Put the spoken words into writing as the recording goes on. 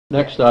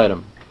Next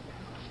item.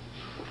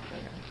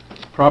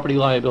 Property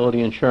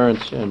liability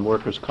insurance and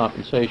workers'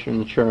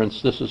 compensation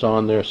insurance. This is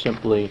on there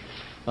simply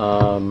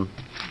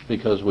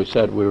because we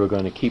said we were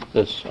going to keep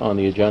this on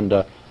the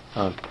agenda.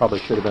 Probably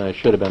should have been, it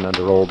should have been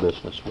under old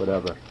business,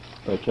 whatever.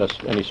 But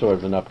just any sort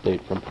of an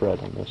update from Fred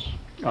on this.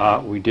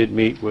 We did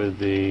meet with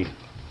the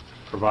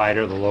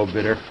provider, the low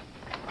bidder.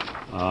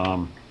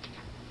 I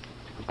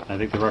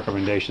think the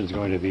recommendation is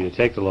going to be to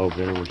take the low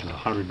bidder, which is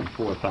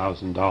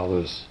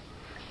 $104,000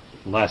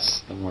 less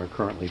than we're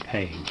currently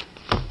paying.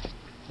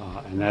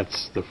 And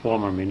that's the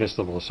former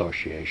municipal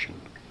association.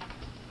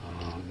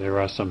 There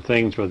are some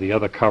things with the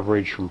other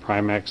coverage from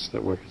Primex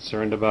that we're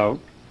concerned about.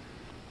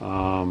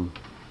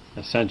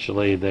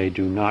 Essentially, they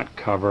do not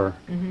cover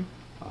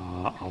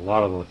a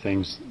lot of the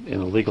things in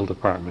the legal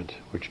department,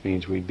 which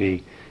means we'd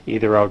be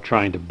either out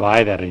trying to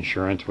buy that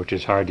insurance, which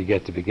is hard to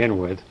get to begin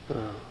with,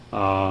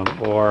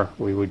 or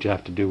we would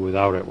have to do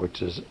without it,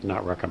 which is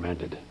not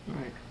recommended.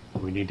 Right.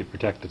 We need to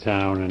protect the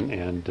town,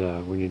 and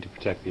we need to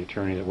protect the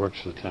attorney that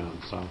works for the town.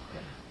 So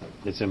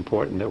it's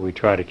important that we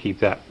try to keep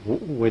that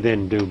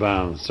within due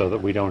bounds so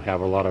that we don't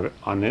have a lot of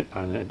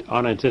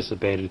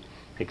unanticipated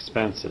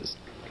expenses.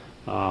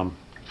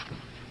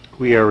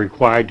 We are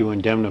required to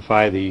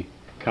indemnify the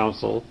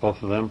council,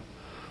 both of them,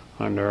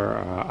 under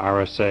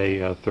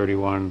RSA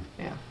 31,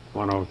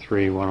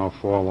 103,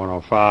 104,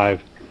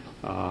 105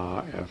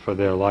 for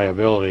their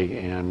liability,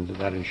 and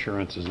that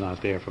insurance is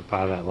not there for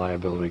part of that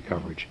liability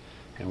coverage.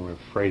 And we're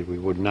afraid we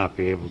would not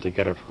be able to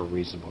get it for a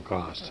reasonable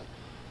cost.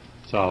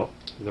 So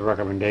the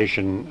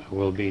recommendation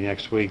will be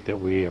next week that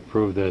we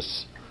approve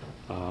this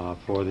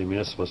for the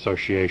Municipal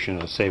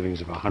Association, a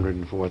savings of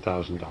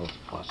 $104,000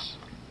 plus.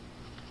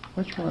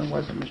 Which one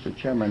was it, Mr.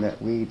 Chairman,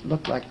 that we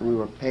looked like we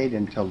were paid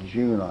until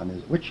June on?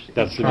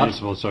 That's the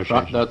Municipal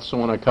Association. That's the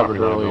one I covered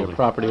earlier,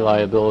 property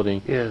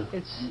liability. Yeah.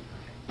 It's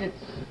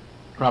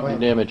Property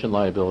damage and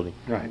liability.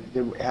 Right.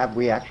 Have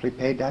we actually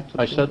paid that?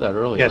 I said that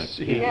earlier. Yes,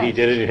 he did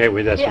it. Hey,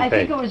 that's I been paid.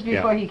 think it was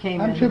before he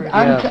came in.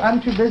 I'm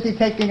too busy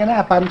taking a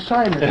nap. I'm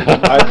sorry, Mr.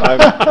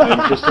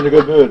 I'm just in a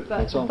good mood,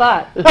 that's all.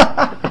 But,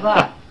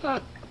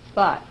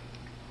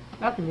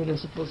 not the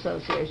Municipal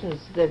Association,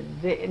 it's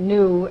the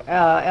new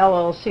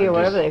LLC or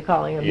whatever they're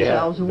calling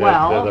themselves.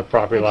 Yeah, the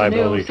Property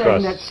Liability Trust. It's a new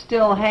thing Trust. that's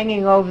still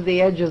hanging over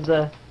the edge of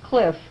the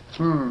cliff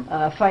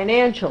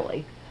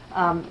financially.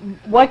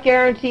 What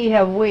guarantee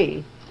have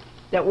we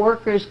that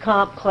workers'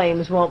 comp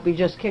claims won't be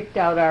just kicked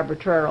out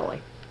arbitrarily?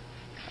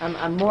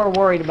 I'm more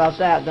worried about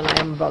that than I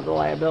am about the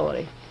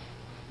liability.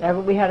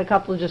 Haven't we had a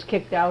couple just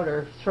kicked out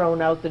or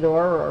thrown out the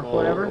door or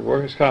whatever?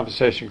 Workers'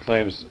 compensation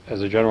claims,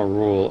 as a general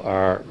rule,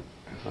 are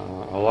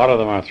a lot of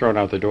them are thrown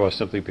out the door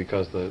simply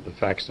because the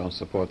facts don't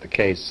support the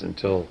case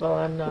until. Well,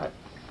 I'm not.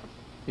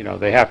 You know,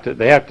 they have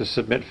to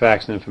submit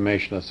facts and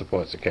information that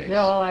supports the case.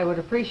 Yeah, well, I would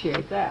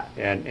appreciate that.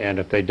 And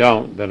if they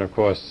don't, then of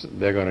course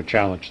they're going to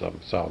challenge them.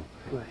 So,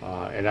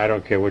 and I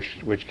don't care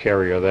which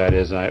carrier that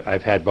is.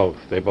 I've had both.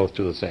 They both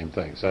do the same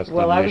thing. So that's not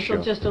an issue. Well, I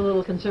was just a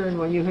little concerned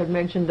when you had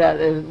mentioned that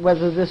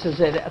whether this is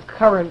a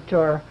current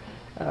or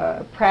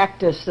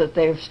practice that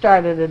they've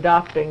started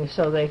adopting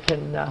so they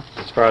can.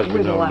 As far as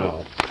we know,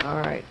 no. All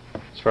right.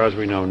 As far as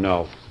we know,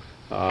 no.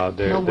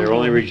 They're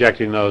only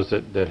rejecting those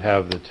that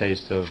have the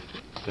taste of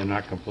they're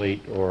not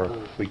complete, or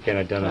we can't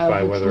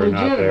identify whether or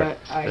not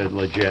they're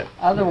legit.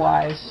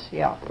 Otherwise,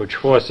 yeah. Which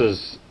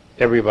forces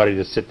everybody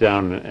to sit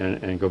down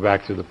and go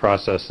back through the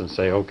process and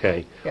say,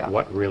 okay,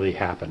 what really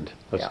happened?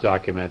 Let's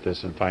document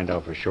this and find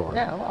out for sure.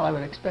 Yeah, well, I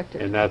would expect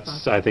it. And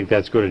I think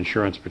that's good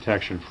insurance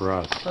protection for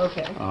us.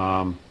 Okay.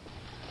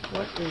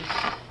 What is...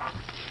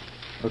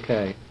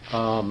 Okay.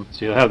 So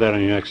you'll have that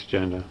on your next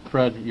agenda.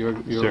 Fred, you're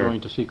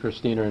going to see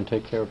Christina and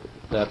take care of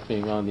that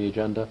being on the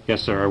agenda?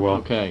 Yes, sir, I will.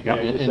 Okay. Can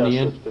I just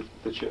ask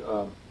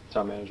the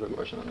town manager a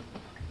question on it?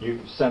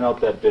 You sent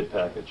out that bid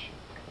package.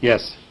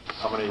 Yes.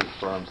 How many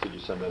firms did you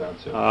send that out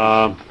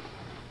to?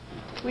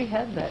 We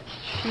had that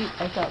sheet,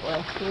 I thought,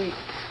 last week.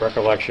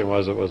 Recollection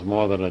was it was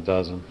more than a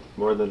dozen.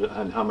 More than,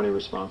 and how many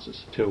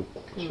responses? Two.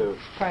 Two.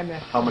 Primex.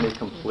 How many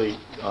complete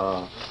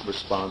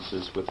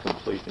responses with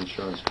complete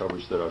insurance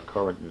coverage that our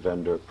current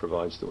vendor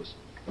provides to us?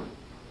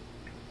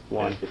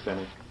 One. If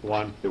any?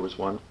 One. There was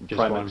one? Just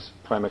one.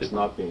 Primex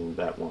not being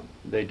that one.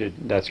 They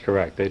did. That's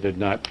correct. They did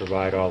not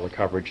provide all the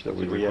coverage that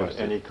we Did we have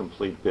requested. any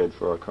complete bid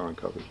for our current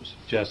coverages?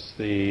 Just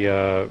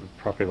the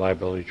Property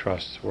Liability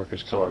Trust,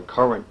 workers' So our comp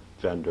current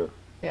vendor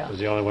was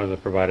the only one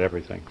that provided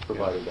everything.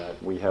 provided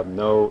that. We have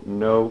no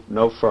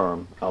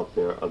firm out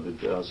there of the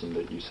dozen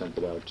that you sent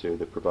it out to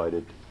that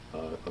provided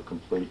a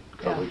complete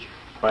coverage.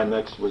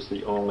 Primex was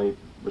the only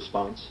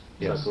response. Is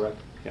Yes. that correct?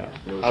 Yeah.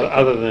 It was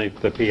Other than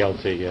the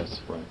PLT,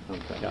 yes. Right.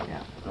 Okay.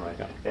 Yeah. All right.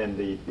 Yeah. And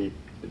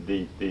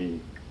the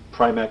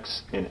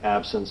Primex, in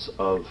absence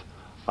of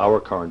our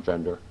current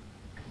vendor,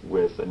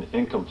 with an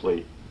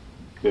incomplete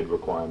bid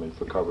requirement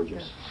for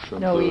coverages, to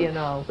No include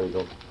E&O.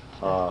 legal,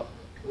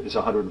 is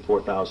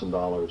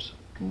 $104,000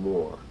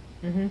 more.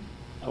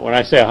 When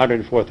I say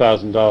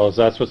 $104,000,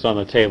 that's what's on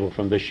the table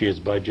from this year's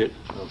budget.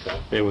 Okay.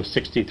 There was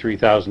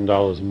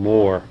 $63,000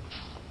 more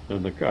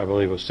than I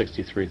believe it was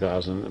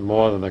 $63,000,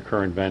 more than the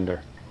current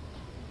vendor.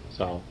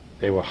 So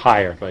they were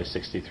higher by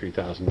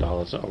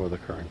 $63,000 over the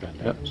current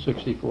vendor. Yep,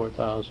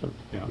 64,000.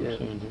 Yeah. I'm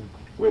seeing here.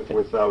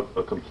 Without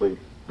a complete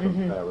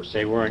comparison.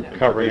 They weren't and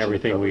covering provision of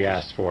everything we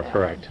coverage. asked for,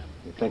 correct.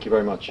 Thank you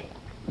very much.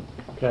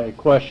 Okay,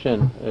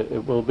 question.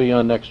 It will be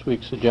on next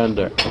week's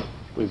agenda.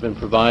 We've been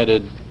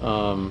provided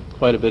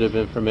quite a bit of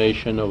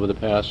information over the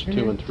past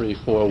 2 and 3,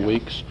 4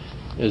 weeks.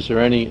 Is there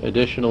any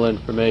additional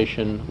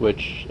information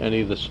which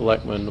any of the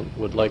selectmen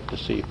would like to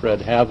see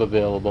Fred have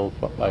available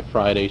by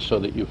Friday so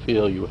that you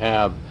feel you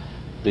have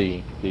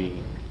the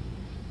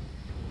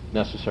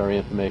necessary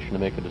information to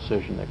make a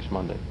decision next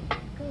Monday?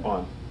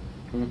 On.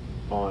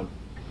 On.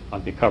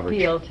 On the coverage.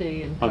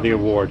 PLT and... On the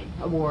award.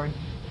 Award,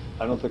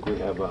 I don't think we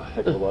have a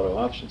heck of a lot of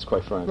options,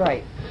 quite frankly.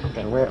 right,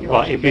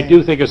 Well, if you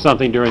do think of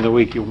something during the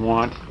week you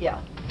want,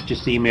 yeah,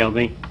 just email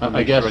me. I'll I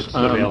make sure guess it's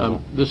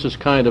available. this is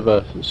kind of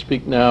a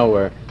speak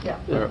now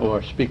yeah.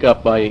 or speak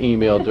up by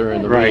email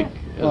during the Right. week,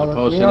 as Well,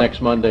 opposed we to don't-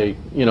 next Monday,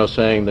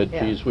 saying that,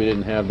 Yeah. geez, we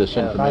didn't have this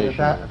By the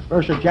information.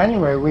 1st of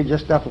January, we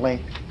just definitely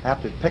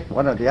have to pick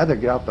one or the other,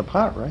 get out the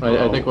pot, right?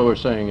 I think what we're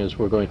saying is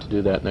we're going to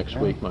do that next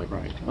week, Mike.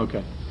 Right.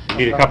 Okay.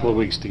 Need a couple of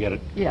weeks to get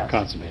it Yes.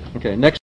 consummated. Okay, next